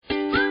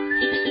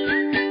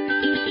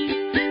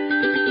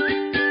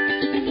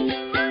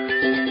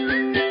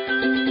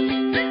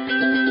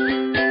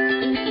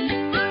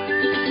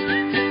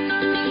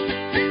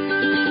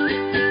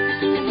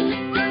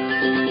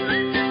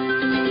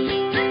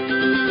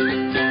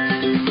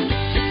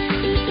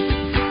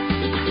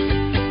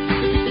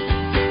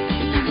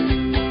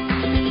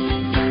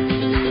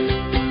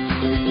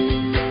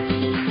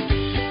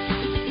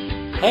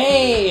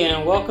Hey,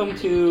 and welcome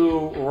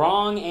to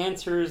Wrong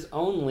Answers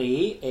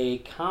Only, a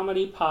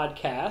comedy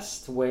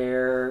podcast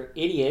where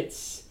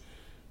idiots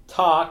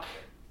talk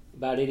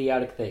about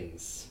idiotic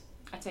things.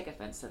 I take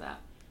offense to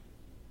that.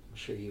 I'm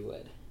sure you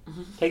would.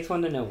 Takes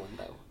one to know one,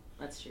 though.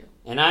 That's true.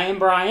 And I am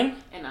Brian.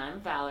 And I'm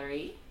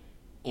Valerie.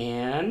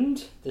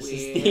 And this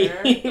is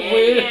We're the...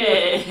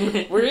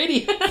 idiots. We're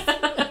idiots.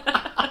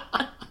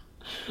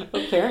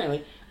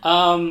 Apparently.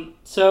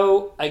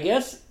 So, I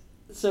guess,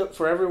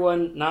 for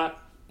everyone not,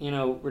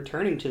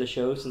 returning to the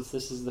show, since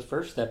this is the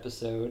first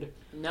episode.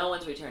 No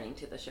one's returning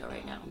to the show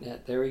right now. Yeah,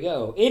 there we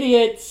go.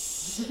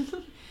 Idiots!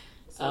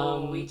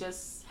 So we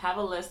just have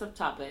a list of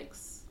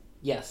topics.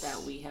 Yes.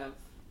 That we have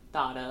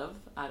thought of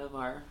out of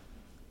our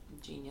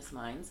genius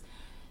minds.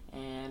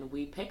 And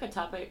we pick a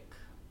topic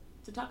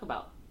to talk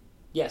about.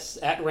 Yes,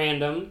 at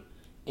random.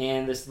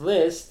 And this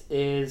list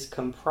is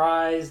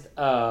comprised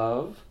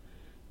of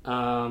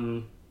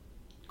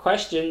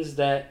questions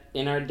that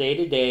in our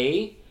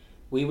day-to-day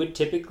we would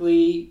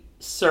typically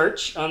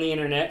search on the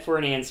internet for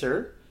an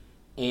answer.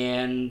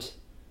 And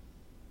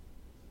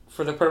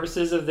for the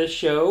purposes of this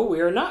show,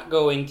 we are not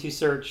going to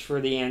search for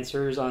the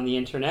answers on the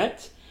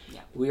internet.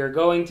 Yeah. We are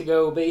going to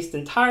go based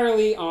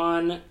entirely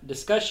on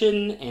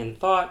discussion and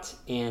thought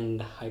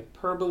and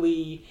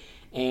hyperbole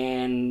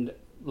and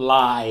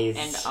lies.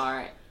 And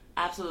our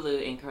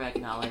absolute incorrect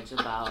knowledge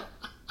about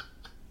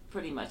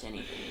pretty much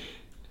anything.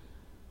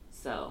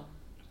 So,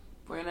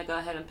 we're going to go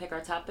ahead and pick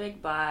our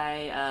topic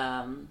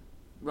by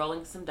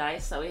rolling some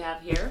dice that we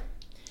have here.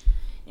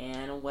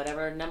 And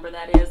whatever number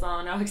that is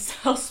on our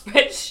Excel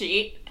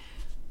spreadsheet,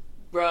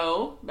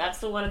 bro, that's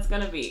the one it's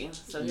going to be.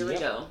 So here we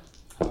go.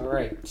 All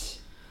right.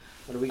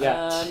 What do we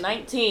got?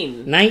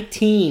 19.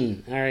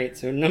 19. All right,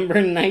 so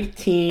number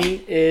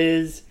 19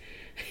 is...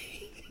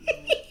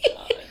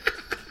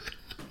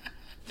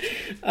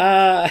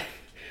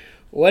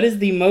 what is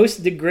the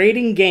most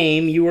degrading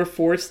game you were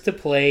forced to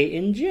play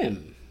in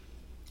gym?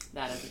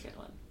 That is a good one.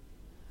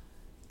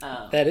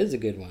 That is a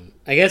good one.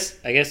 I guess,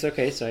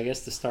 okay, so I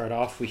guess to start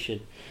off we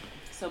should...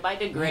 So by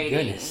degrading...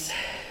 My goodness.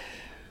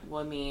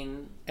 Well, I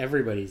mean...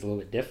 Everybody's a little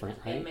bit different,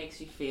 right? It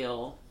makes you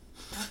feel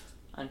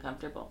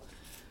uncomfortable,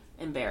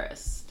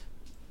 embarrassed,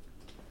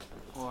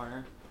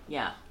 or,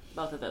 yeah,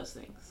 both of those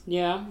things.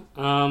 Yeah,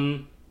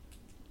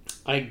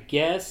 I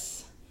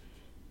guess...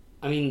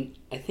 I mean,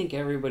 I think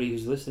everybody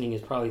who's listening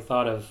has probably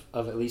thought of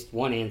at least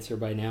one answer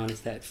by now, and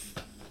it's that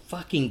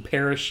fucking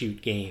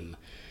parachute game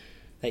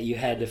that you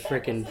had to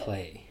frickin'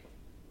 play.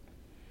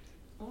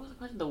 What was the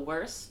question? The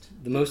worst?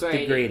 The most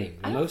degrading.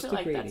 I don't feel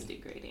like that's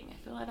degrading. I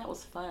feel like that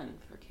was fun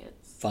for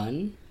kids.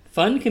 Fun?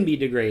 Fun can be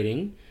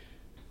degrading.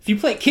 If you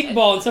play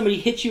kickball and somebody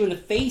hits you in the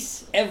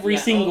face every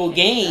single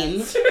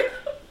game,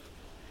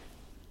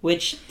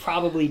 which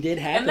probably did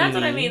happen. And that's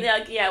what I mean.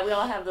 Like, yeah, we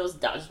all have those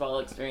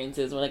dodgeball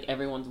experiences where like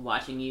everyone's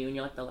watching you and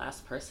you're like the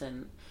last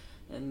person,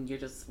 and you're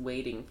just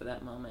waiting for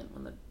that moment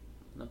when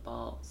the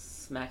ball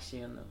smacks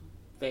you in the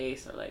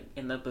face or like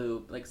in the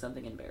boob, like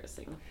something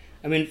embarrassing.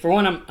 I mean, for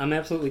one, I'm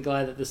absolutely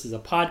glad that this is a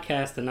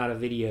podcast and not a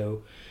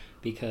video,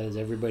 because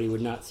everybody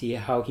would not see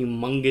how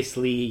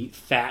humongously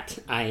fat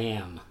I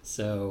am.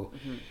 So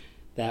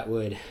that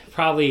would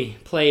probably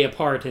play a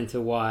part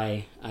into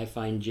why I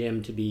find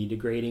gym to be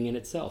degrading in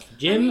itself.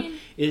 Gym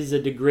is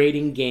a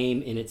degrading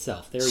game in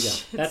itself. There we go.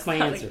 That's my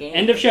answer.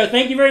 End of show.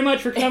 Thank you very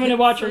much for coming to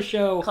watch our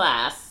show.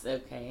 Class,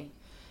 okay.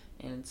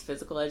 And it's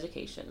physical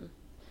education.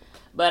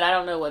 But I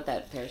don't know what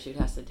that parachute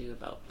has to do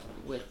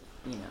with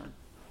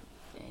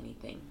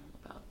anything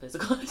about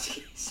physical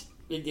education.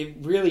 It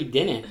really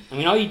didn't. I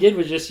mean, all you did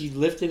was you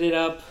lifted it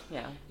up,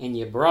 and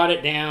you brought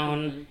it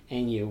down,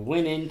 and you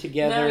went in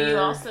together. No, you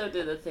also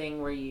did the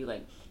thing where you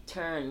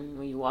turn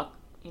when you walk.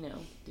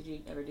 Did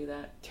you ever do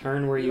that?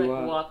 Turn where you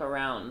walk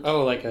around.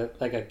 Oh, like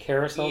a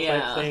carousel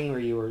type thing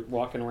where you were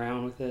walking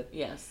around with it.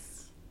 Yes.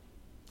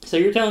 So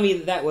you're telling me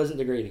that wasn't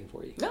degrading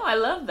for you? No, I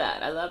love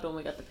that. I loved when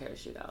we got the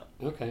parachute out.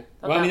 Okay.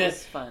 Well, that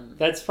was fun.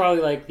 That's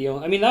probably like the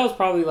only... I mean, that was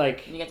probably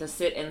like... And you get to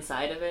sit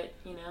inside of it,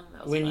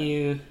 That was when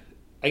fun.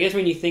 I guess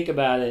when you think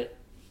about it...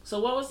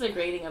 So what was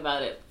degrading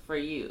about it for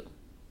you?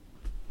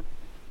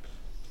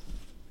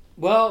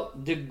 Well,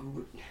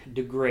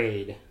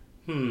 degrade.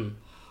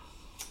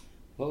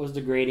 What was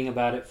degrading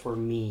about it for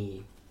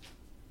me?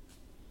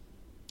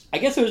 I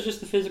guess it was just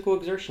the physical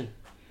exertion.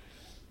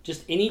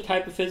 Just any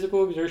type of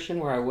physical exertion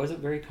where I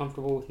wasn't very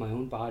comfortable with my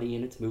own body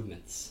and its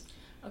movements.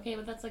 Okay,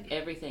 but that's like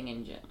everything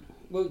in gym.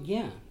 Well,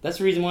 yeah. That's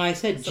the reason why I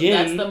said so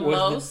gym that's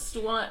was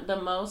the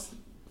most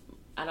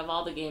out of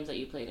all the games that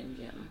you played in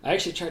gym. I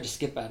actually tried to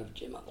skip out of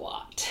gym a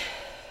lot.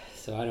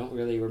 So I don't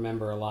really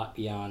remember a lot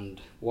beyond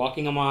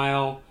walking a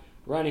mile,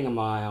 running a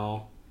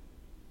mile,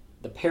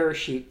 the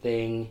parachute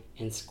thing,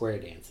 and square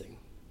dancing.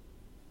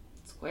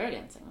 Square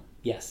dancing?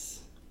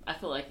 Yes. I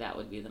feel like that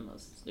would be the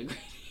most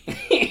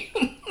degrading.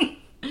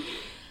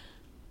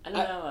 I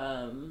don't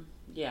know,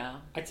 yeah.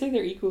 I'd say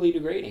they're equally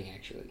degrading,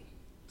 actually.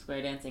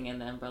 Square dancing and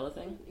the umbrella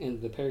thing?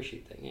 And the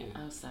parachute thing, yeah.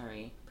 Oh,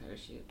 sorry.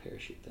 Parachute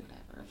thing.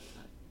 Whatever.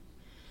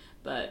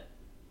 But,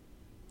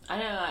 I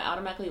don't know, I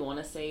automatically want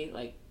to say,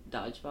 like,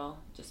 dodgeball,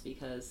 just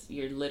because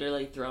you're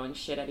literally throwing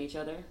shit at each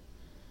other.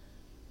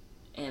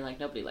 And, like,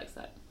 nobody likes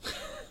that.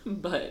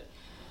 But,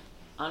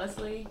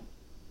 honestly,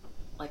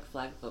 like,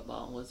 flag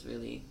football was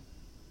really...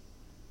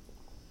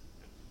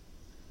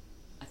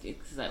 I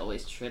think because I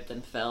always tripped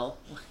and fell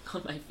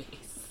on my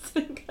face.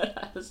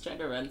 I was trying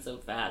to run so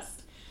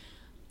fast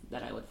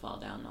that I would fall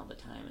down all the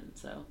time. And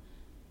so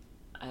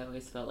I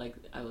always felt like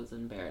I was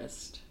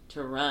embarrassed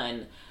to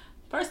run.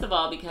 First of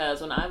all,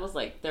 because when I was,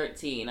 like,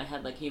 13, I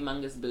had, like,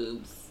 humongous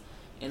boobs.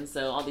 And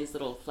so all these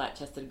little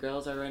flat-chested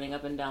girls are running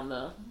up and down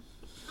the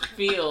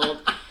field,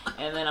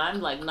 and then I'm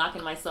like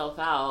knocking myself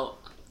out,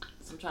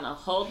 so I'm trying to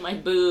hold my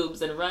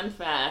boobs and run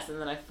fast, and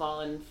then I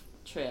fall and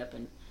trip,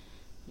 and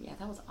yeah,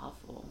 that was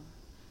awful.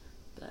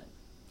 But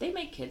they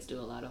make kids do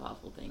a lot of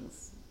awful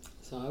things.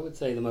 So I would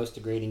say the most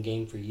degrading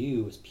game for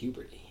you was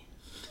puberty.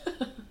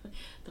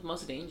 The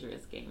most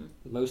dangerous game.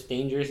 The most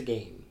dangerous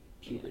game.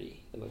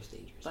 Puberty. Yeah. The most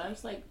dangerous. But I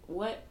was like,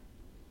 what?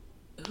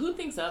 Who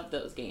thinks of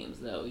those games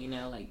though? You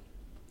know, like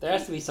there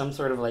has to be some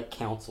sort of like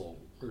council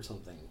or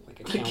something.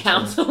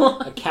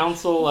 A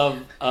council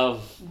of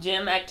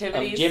gym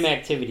activities. Of gym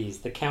activities.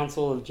 The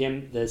council of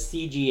gym, the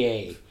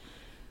CGA.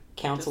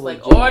 Council just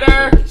of like gym order.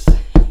 Activities.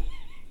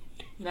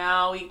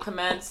 Now we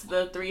commence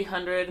the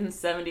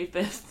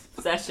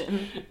 375th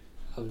session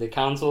of the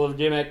Council of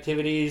Gym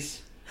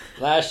Activities.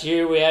 Last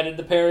year we added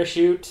the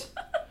parachute.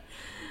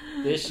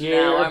 This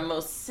year, now our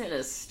most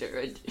sinister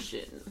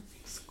edition,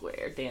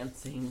 square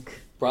dancing.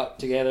 Brought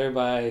together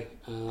by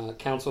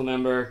council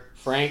member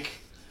Frank.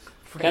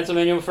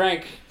 Councilman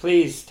Frank,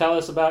 please tell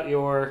us about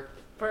your...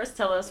 First,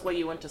 tell us what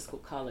you went to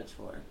college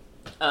for.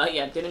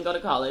 Didn't go to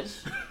college,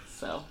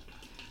 so...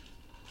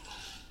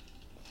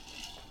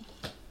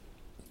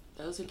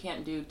 Those who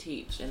can't do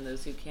teach, and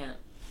those who can't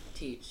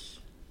teach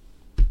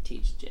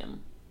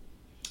gym.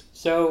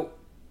 So,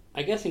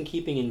 I guess in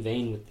keeping in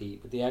vein with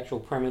the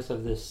actual premise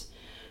of this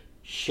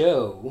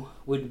show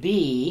would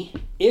be,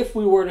 if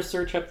we were to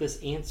search up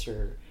this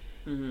answer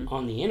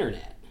on the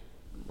internet...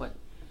 What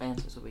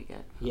answers would we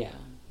get? Yeah.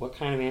 What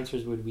kind of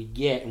answers would we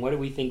get, and what do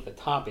we think the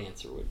top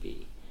answer would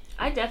be?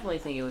 I definitely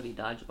think it would be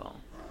dodgeball.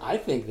 I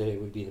think that it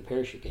would be the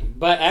parachute game.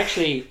 But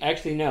actually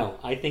no.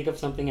 I think of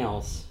something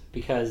else,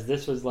 because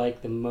this was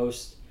like the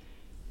most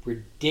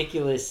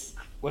ridiculous...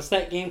 What's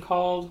that game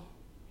called?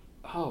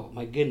 Oh,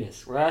 my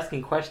goodness. We're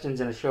asking questions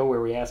in a show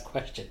where we ask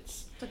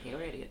questions. It's okay,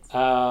 we're idiots.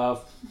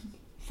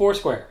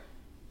 Foursquare.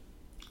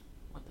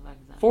 What the fuck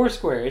is that?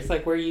 Foursquare. It's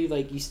like where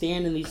you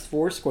stand in these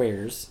four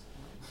squares...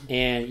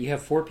 And you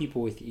have four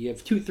people with you. You have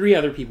three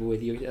other people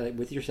with you,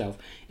 with yourself.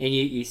 And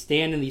you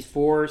stand in these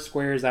four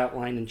squares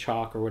outlined in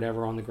chalk or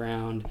whatever on the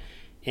ground.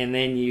 And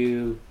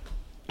then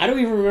I don't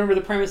even remember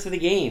the premise of the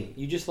game.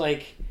 You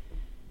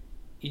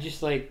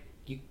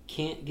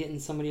can't get in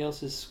somebody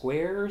else's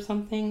square or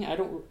something. I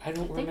don't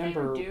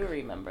remember. I do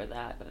remember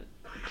that, but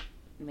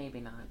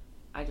maybe not.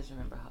 I just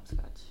remember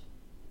hopscotch.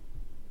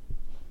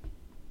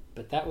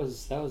 But that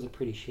was a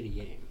pretty shitty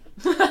game.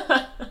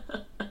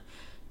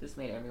 This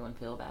made everyone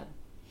feel bad.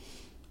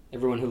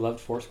 Everyone who loved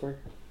Foursquare?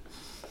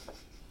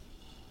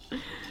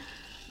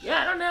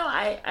 Yeah, I don't know.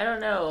 I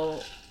don't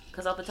know.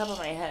 Because off the top of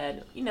my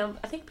head,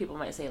 I think people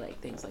might say like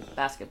things like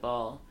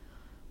basketball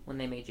when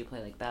they made you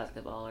play like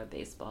basketball or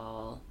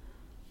baseball.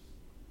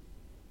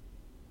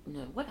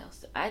 No, what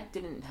else? I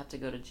didn't have to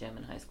go to gym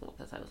in high school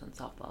because I was in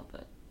softball,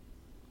 but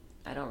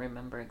I don't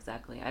remember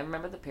exactly. I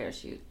remember the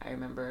parachute. I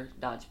remember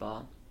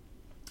dodgeball.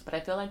 But I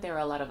feel like there were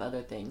a lot of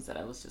other things that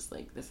I was just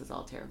like, this is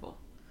all terrible.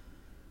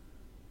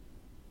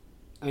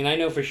 I mean, I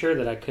know for sure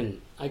that I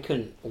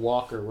couldn't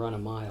walk or run a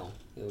mile.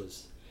 It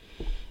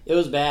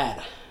was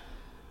bad.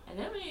 And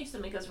then they used to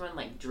make us run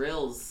like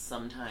drills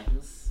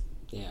sometimes.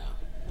 Yeah.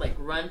 Like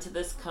run to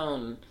this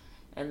cone,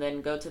 and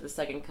then go to the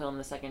second cone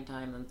the second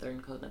time, and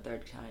third cone the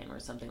third time, or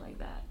something like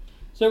that.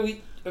 So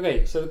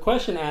so the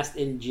question asked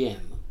in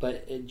gym,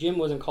 but gym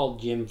wasn't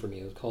called gym for me.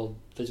 It was called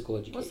physical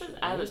education. What's this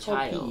as a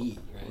child? PE,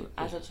 right?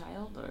 As a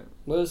child, or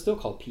well, it was still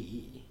called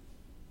PE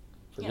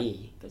for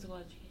me. Physical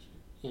education.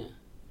 Yeah.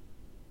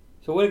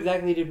 So what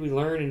exactly did we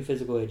learn in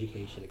physical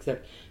education,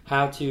 except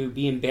how to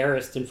be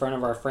embarrassed in front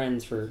of our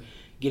friends for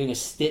getting a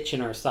stitch in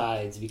our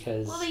sides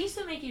because... Well, they used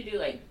to make you do,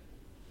 like,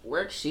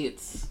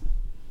 worksheets.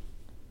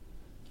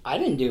 I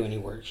didn't do any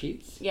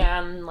worksheets.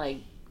 Yeah, and, like,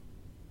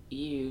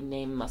 you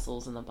name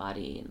muscles in the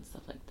body and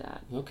stuff like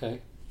that.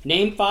 Okay.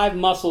 Name 5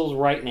 muscles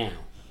right now.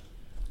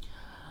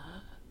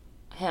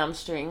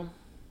 Hamstring.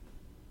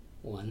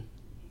 1.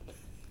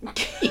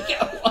 You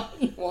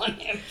got one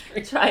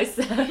hamstring.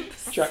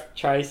 Triceps.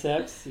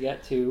 Triceps. You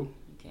got 2.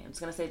 Okay, I'm just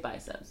gonna say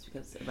biceps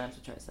because it rhymes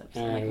with triceps.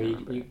 All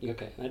right,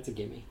 okay, that's a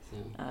gimme. So.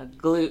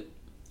 Glute.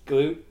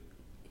 Glute.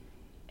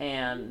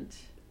 And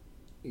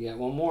you got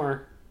one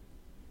more.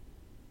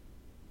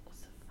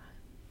 What's the front?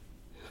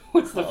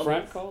 What's the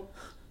front called?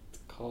 It's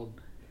called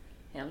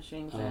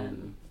hamstrings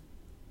and.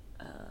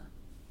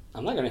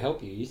 I'm not gonna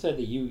help you. You said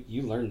that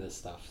you learned this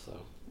stuff,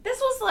 so. This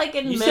was like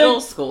in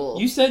middle school.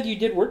 You said you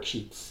did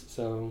worksheets,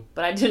 so...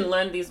 But I didn't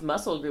learn these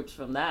muscle groups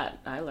from that.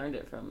 I learned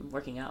it from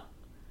working out.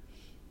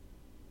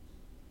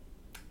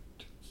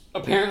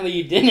 Apparently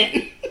you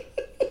didn't.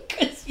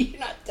 Because you're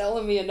not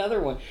telling me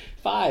another one.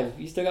 5.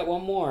 You still got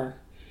one more.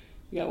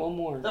 You got one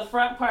more. The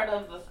front part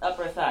of the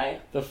upper thigh.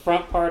 The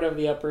front part of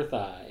the upper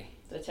thigh.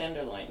 The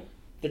tenderloin.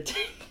 The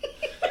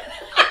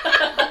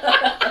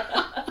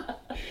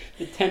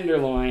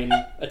tenderloin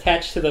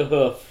attached to the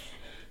hoof.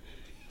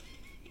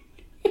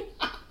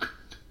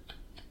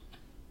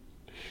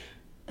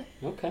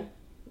 Okay.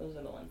 Those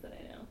are the ones that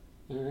I know.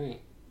 All right.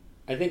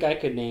 I think I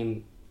could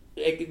name,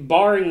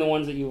 barring the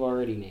ones that you've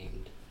already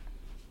named,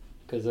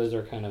 because those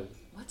are kind of.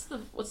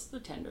 What's the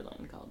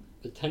tenderloin called?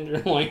 The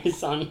tenderloin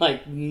is on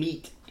like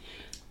meat.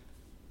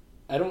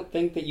 I don't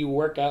think that you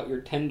work out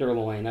your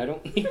tenderloin. I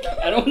don't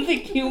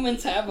think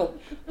humans have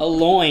a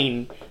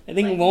loin. I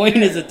think like loin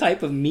here. Is a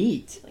type of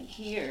meat. Like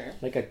here.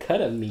 Like a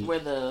cut of meat. Where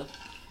the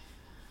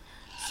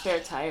spare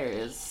tire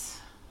is.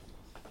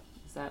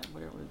 Is that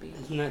where it would be?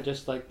 Isn't that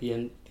just like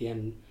the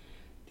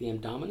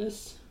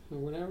abdominis or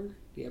whatever?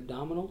 The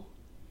abdominal?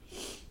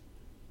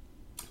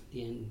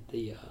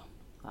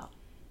 Wow.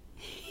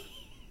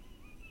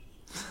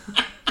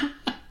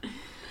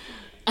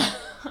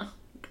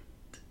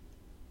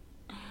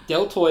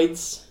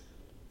 Deltoids.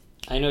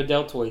 I know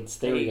deltoids.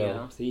 There we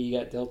go. See, you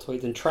got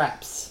deltoids and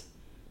traps.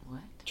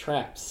 What?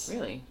 Traps.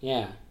 Really?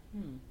 Yeah.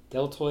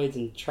 Deltoids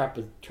and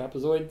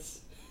trapezoids.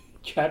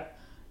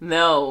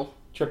 No.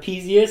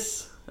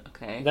 Trapezius.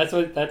 Okay.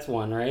 That's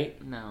one,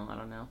 right? No, I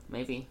don't know.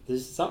 Maybe.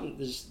 There's something.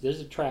 There's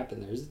a trap in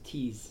there. There's a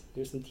tease.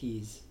 There's some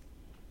tease.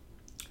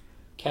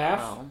 Calf.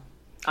 Oh.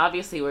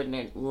 Obviously,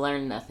 we're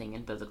learn nothing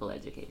in physical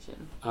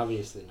education.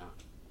 Obviously not.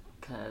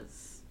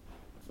 Because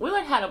we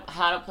learned how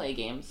to play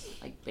games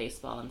like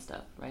baseball and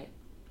stuff, right?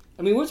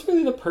 I mean, what's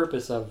really the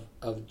purpose of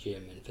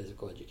gym and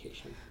physical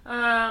education?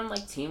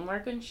 Like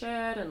teamwork and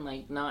shit, and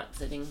like not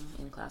sitting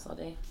in class all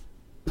day.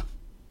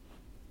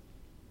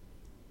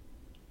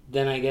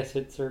 Then I guess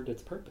it served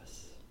its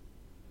purpose.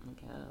 I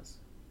guess.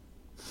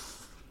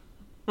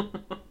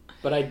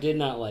 But I did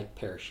not like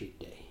parachute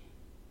day.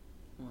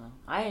 Well,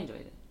 I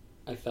enjoyed it.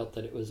 I felt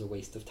that it was a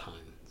waste of time.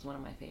 It's one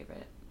of my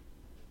favorite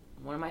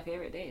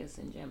days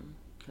in gym,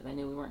 because I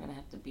knew we weren't going to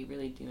have to be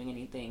really doing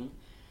anything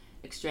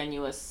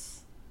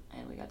extraneous,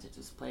 and we got to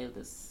just play with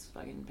this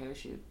fucking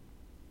parachute.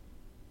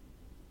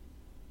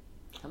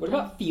 What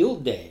about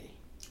field day?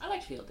 I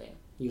liked field day.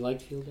 You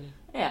liked field day?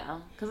 Yeah,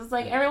 because it's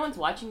like everyone's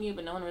watching you,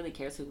 but no one really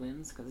cares who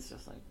wins, because it's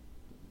just like,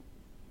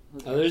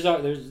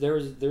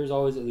 there was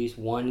always at least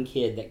one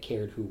kid that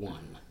cared who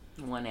won.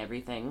 Won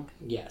everything.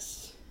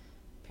 Yes.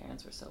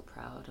 Parents were so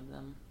proud of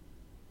them.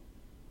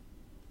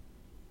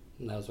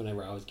 And that was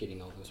whenever I was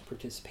getting all those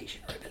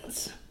participation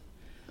ribbons.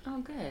 Oh,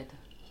 good.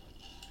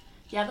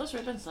 Yeah, those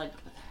ribbons, like,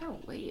 they're a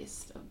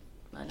waste of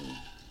money.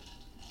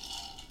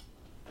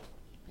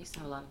 I used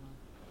to have a lot of them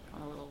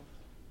on a little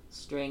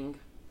string.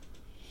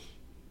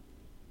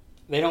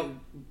 They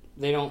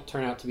don't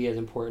turn out to be as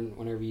important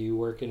whenever you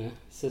work in a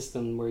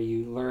system where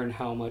you learn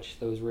how much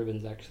those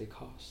ribbons actually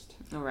cost.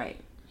 Right.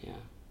 Yeah.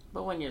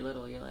 But when you're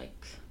little, you're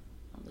like,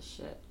 I'm the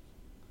shit.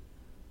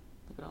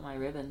 Look at all my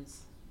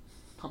ribbons.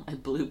 All my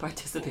blue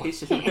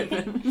participation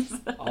ribbons.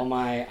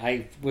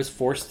 I was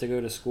forced to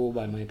go to school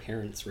by my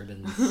parents'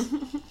 ribbons.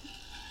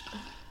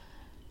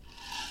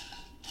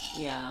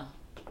 Yeah.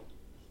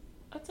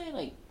 I'd say,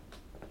 like,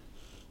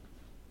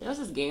 there was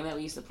this game that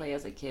we used to play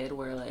as a kid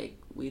where, like,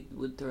 we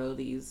would throw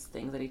these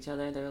things at each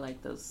other. They were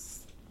like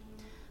those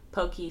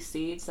pokey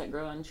seeds that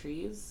grow on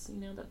trees, you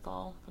know, that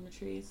fall from the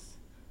trees.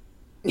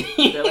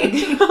 They're like,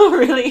 oh,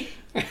 really?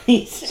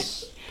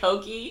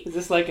 Pokey? Is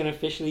this like an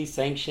officially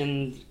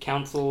sanctioned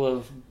council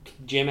of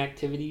gym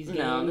activities game?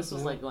 No, this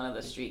was like one of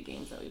the street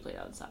games that we played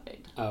outside.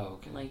 Oh,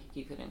 okay. Like,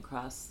 you couldn't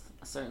cross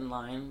a certain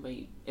line, but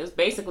it was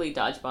basically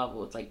dodgeball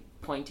with, like,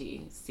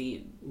 pointy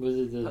seed. Was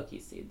it the pokey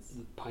seeds?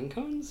 Pine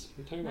cones?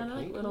 You're talking about they're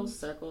pine like cones? little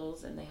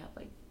circles, and they have,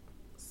 like,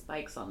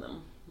 spikes on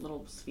them.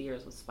 Little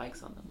spheres with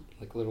spikes on them.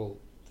 Like little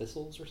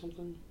thistles or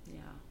something?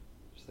 Yeah.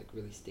 Just like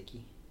really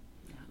sticky.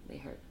 Yeah, they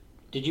hurt.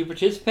 Did you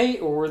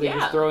participate, or were they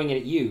just throwing it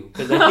at you?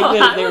 Because I No, think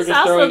that they were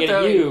just throwing it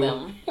at you.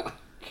 Them.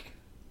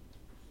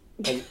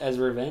 as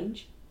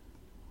revenge?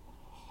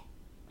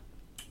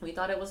 We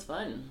thought it was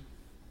fun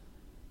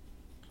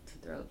to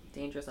throw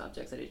dangerous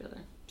objects at each other.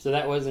 So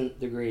that wasn't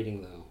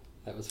degrading, though.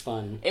 That was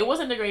fun. It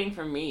wasn't degrading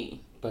for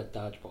me. But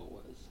dodgeball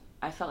was.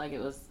 I felt like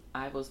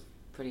I was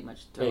pretty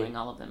much throwing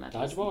all of them at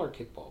dodgeball or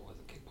kickball? Was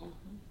it kickball?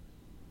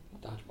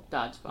 Mm-hmm. Dodgeball.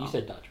 Dodgeball. You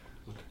said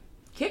dodgeball. Okay.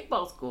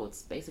 Kickball's cool.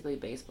 It's basically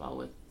baseball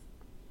with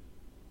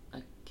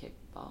a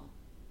kickball.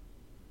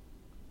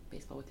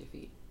 Baseball with your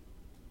feet.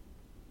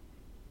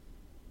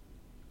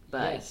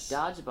 But yes.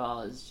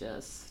 Dodgeball is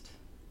just...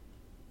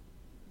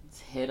 Let's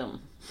hit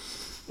 'em.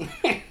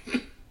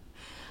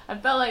 I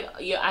felt like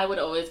I would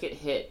always get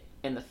hit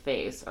in the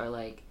face or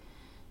like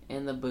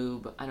in the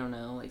boob. I don't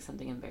know, like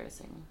something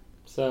embarrassing.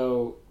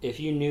 So if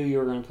you knew you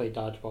were going to play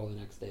dodgeball the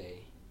next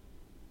day,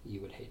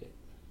 you would hate it.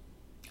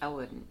 I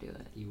wouldn't do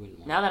it. You wouldn't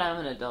want Now that I'm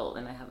an adult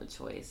and I have a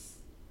choice,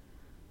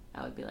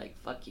 I would be like,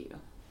 fuck you.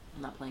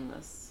 I'm not playing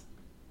this.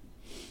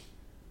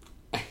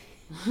 I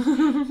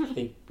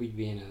think we'd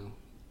be in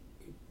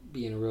a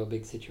be in a real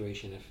big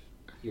situation if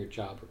your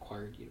job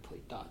required you to play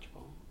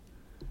dodgeball.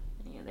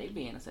 Yeah, they'd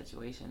be in a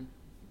situation.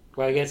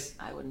 Well, I guess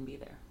I wouldn't be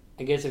there.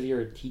 I guess if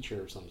you're a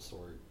teacher of some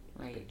sort,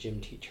 Right. like a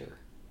gym teacher.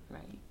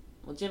 Right.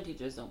 Well, gym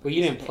teachers don't. Well,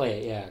 you didn't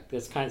play it, yeah.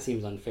 This kind of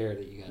seems unfair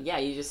that you got. Yeah,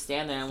 you just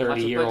stand there and watch a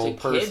bunch 30-year-old of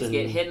kids person.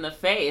 get hit in the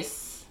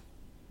face.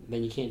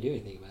 Then you can't do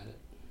anything about it.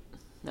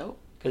 Nope.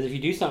 Because if you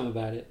do something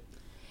about it,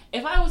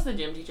 If I was the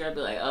gym teacher, I'd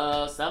be like,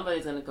 oh,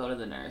 somebody's gonna go to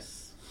the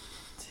nurse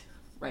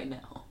right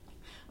now,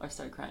 or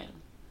start crying.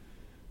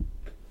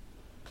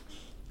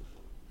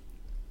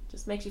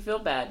 Just makes you feel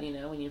bad, you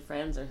know, when your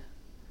friends are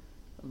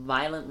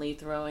violently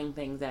throwing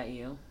things at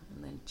you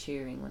and then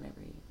cheering whenever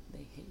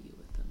they hit you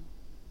with them.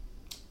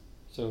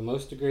 so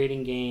most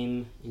degrading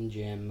game in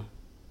gym,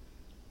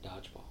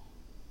 dodgeball.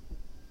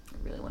 I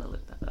really want to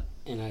look that up.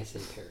 And I say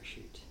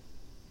parachute.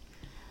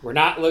 We're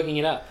not looking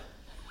it up.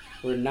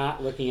 We're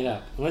not looking it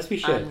up. Unless we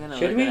should. I'm gonna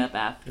Should look we? it up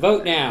after.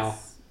 Vote now.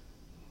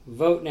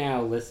 Vote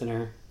now,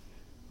 listener.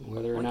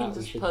 Whether or We not can we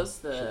just should,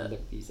 post should the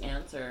look these up.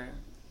 answer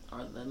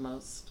or the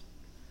most.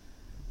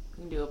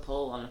 We can do a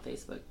poll on a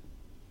Facebook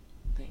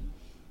thing.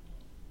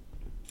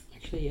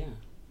 Actually, yeah.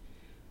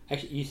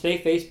 Actually, you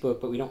say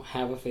Facebook, but we don't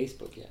have a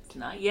Facebook yet.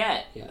 Not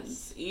yet. Yes.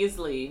 It's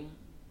easily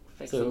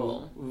fixable.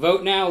 So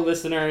vote now,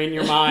 listener, in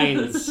your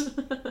minds.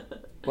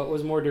 What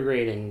was more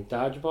degrading,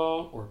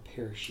 dodgeball or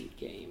parachute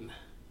game?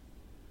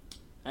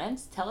 And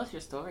tell us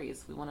your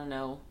stories. We want to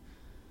know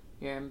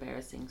your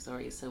embarrassing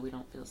stories so we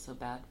don't feel so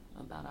bad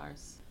about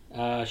ours.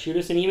 Shoot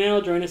us an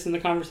email. Join us in the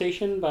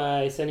conversation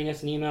by sending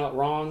us an email at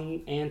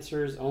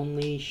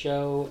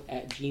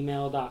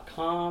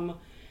wronganswersonlyshow@gmail.com.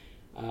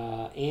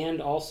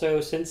 And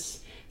also, since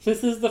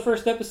this is the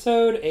first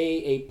episode,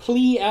 a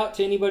plea out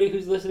to anybody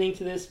who's listening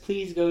to this.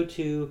 Please go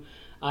to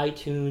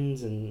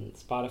iTunes and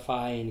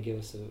Spotify and give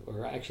us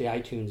or actually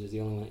iTunes is the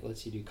only one that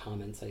lets you do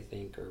comments, I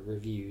think, or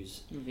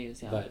reviews.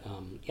 Reviews, yeah. But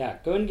yeah,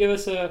 go ahead and give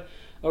us a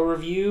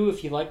review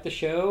if you like the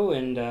show,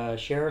 and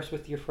share us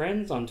with your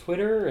friends on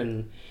Twitter.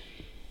 And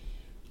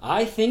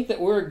I think that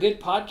we're a good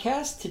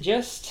podcast to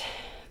just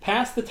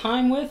pass the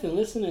time with and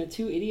listen to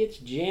two idiots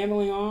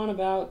jamming on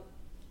about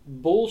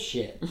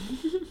bullshit.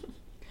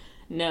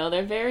 No,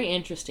 they're very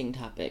interesting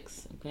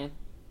topics, okay?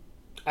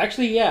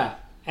 Actually, yeah.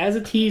 As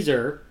a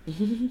teaser,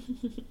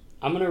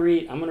 I'm gonna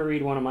read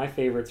one of my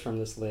favorites from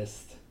this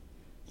list,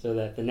 so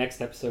that the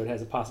next episode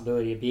has a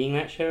possibility of being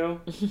that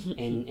show,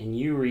 and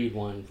you read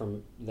one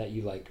from that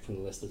you like from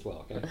the list as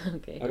well. Okay.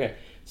 Okay. Okay.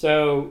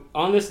 So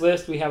on this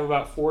list, we have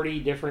about 40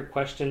 different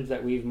questions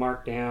that we've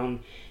marked down,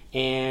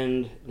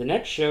 and the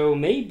next show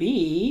may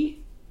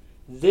be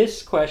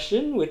this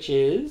question, which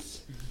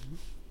is,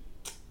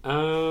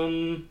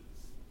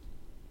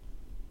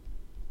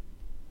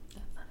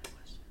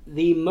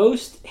 the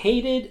most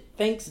hated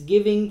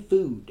Thanksgiving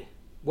food.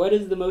 What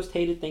is the most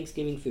hated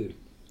Thanksgiving food?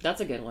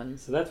 That's a good one.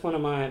 So that's one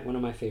of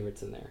my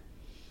favorites in there.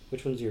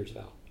 Which one's yours,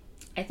 Val?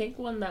 I think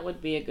one that would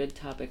be a good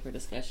topic for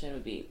discussion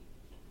would be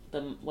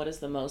what is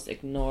the most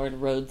ignored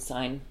road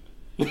sign?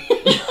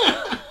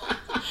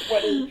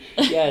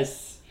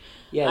 Yes.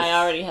 I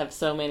already have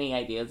so many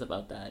ideas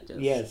about that.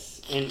 Yes.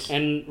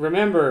 And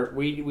remember,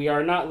 we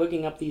are not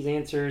looking up these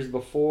answers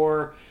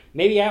before,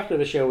 maybe after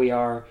the show we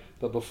are,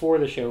 but before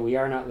the show we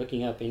are not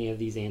looking up any of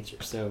these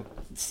answers. So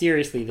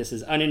seriously, this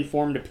is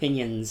uninformed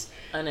opinions.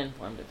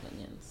 Uninformed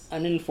opinions.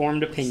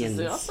 Uninformed opinions.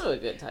 This is also a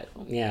good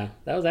title. Yeah,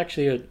 that was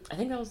actually I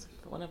think that was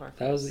one of our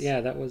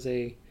that was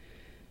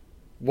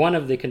one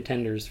of the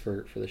contenders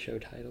for the show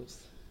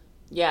titles.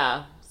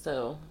 Yeah,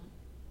 so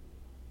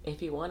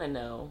if you want to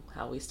know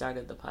how we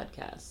started the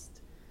podcast,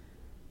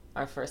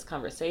 our first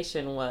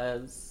conversation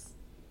was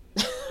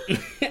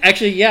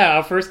Actually, yeah,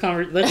 our first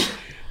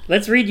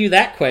let's read you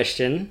that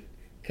question,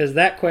 because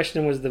that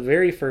question was the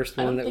very first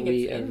one that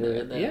we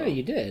ever. Yeah,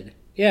 you did.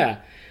 Yeah,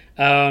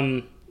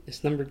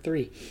 it's number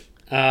 3.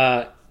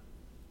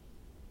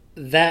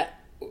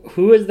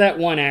 Who is that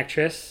one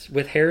actress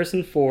with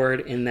Harrison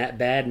Ford in that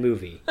bad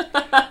movie?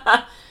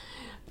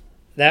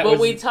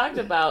 We talked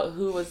about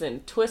who was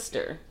in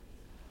Twister.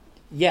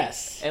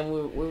 Yes.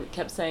 And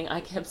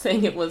I kept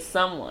saying it was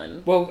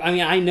someone. Well, I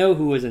mean, I know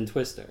who was in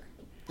Twister.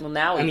 Well,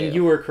 now we do.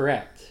 You were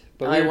correct.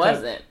 But I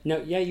wasn't.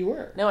 No, yeah, you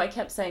were. No, I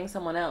kept saying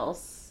someone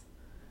else,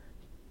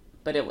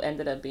 but it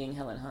ended up being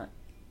Helen Hunt.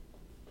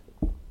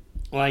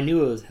 Well, I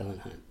knew it was Helen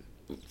Hunt.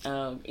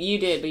 You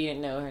did, but you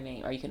didn't know her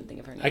name, or you couldn't think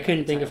of her name. I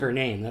couldn't think of her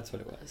name. That's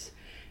what it was.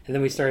 And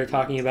then we started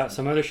talking about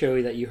some other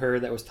show that you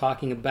heard that was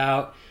talking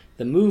about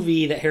the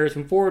movie that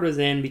Harrison Ford was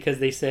in, because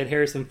they said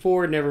Harrison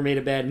Ford never made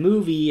a bad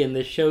movie, and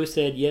the show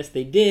said yes,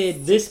 they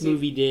did. This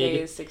movie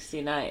did. 6 days,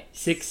 60 nights.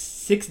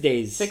 6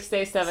 days. 6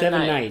 days, 7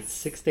 nights.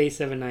 6 days,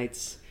 7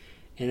 nights.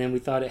 And then we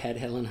thought it had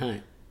Helen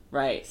Hunt.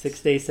 Right.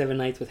 6 days, 7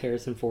 nights with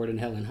Harrison Ford and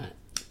Helen Hunt.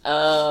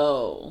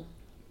 Oh.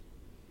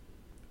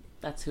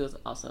 That's who was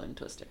also in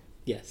Twister.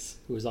 Yes,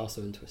 who was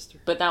also in Twister.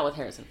 But not with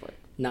Harrison Ford.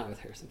 Not with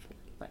Harrison Ford.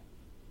 Right.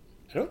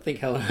 I don't think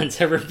Helen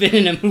Hunt's ever been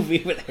in a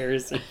movie with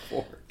Harrison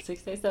Ford.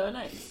 6 days, 7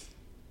 nights.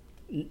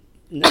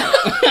 No.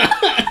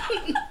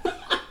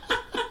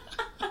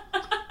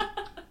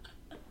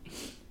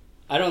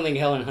 I don't think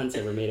Helen Hunt's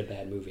ever made a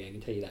bad movie. I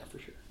can tell you that for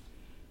sure.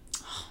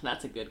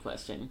 That's a good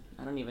question.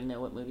 I don't even know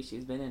what movie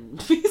she's been in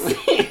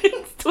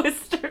besides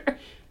Twister.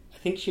 I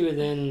think she was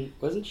in...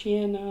 Wasn't she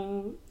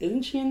in...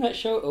 Isn't she in that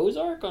show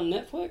Ozark on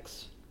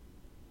Netflix?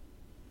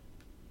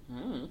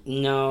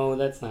 No,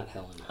 that's not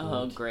Helen Hunt.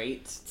 Oh,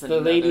 great. It's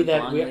the lady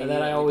that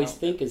I always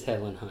think is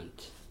Helen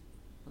Hunt.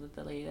 Was it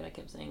the lady that I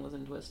kept saying was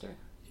in Twister?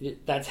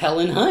 That's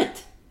Helen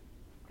Hunt.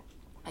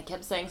 I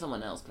kept saying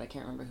someone else, but I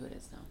can't remember who it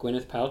is now.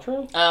 Gwyneth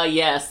Paltrow? Oh,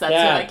 yes. That's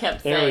who I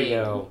kept saying. There we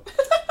go.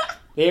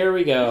 There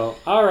we go.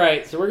 All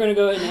right, so we're going to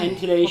go ahead and end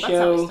today's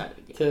show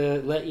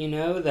to let you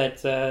know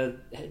that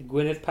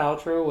Gwyneth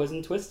Paltrow was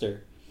in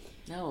Twister.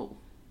 No.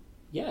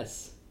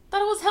 Yes. I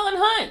thought it was Helen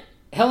Hunt.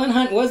 Helen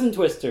Hunt was in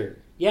Twister.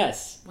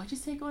 Yes. Why'd you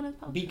say Gwyneth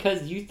Paltrow?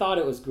 Because you thought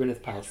it was Gwyneth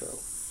Paltrow.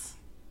 Yes.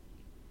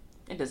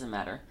 It doesn't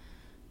matter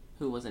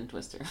who was in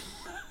Twister.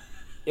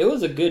 It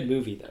was a good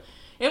movie, though.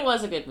 It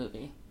was a good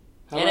movie.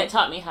 It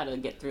taught me how to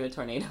get through a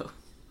tornado.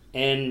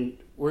 And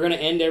we're going to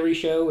end every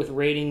show with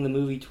rating the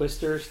movie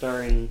Twister,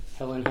 starring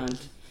Helen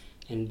Hunt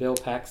and Bill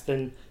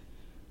Paxton.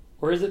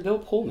 Or is it Bill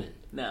Pullman?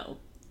 No.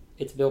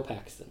 It's Bill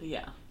Paxton.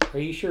 Yeah. Are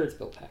you sure it's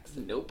Bill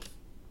Paxton? Nope.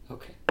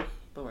 Okay.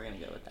 But we're going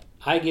to go with that.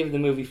 I give the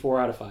movie 4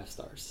 out of 5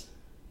 stars.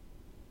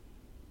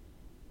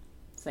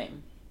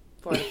 Same.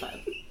 4 out of 5.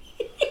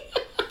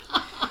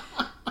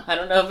 I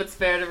don't know if it's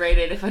fair to rate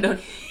it if I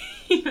don't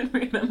even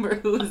remember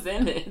who's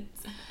in it.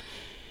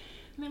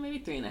 No, maybe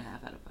 3.5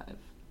 out of 5.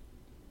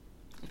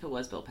 If it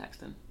was Bill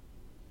Paxton.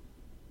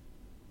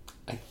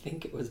 I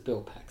think it was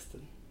Bill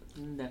Paxton.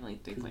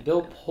 Definitely 3.5.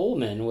 Bill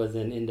Pullman was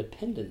in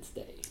Independence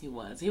Day. He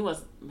was.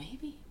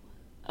 Maybe?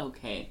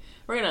 Okay.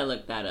 We're going to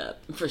look that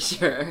up for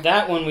sure.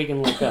 That one we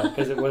can look up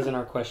because it wasn't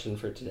our question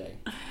for today.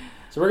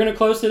 So we're going to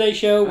close today's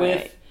show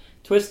with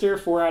Twister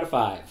 4 out of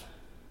 5.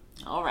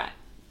 All right.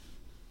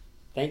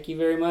 Thank you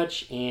very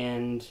much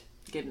and...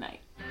 Good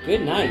night.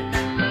 Good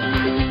night.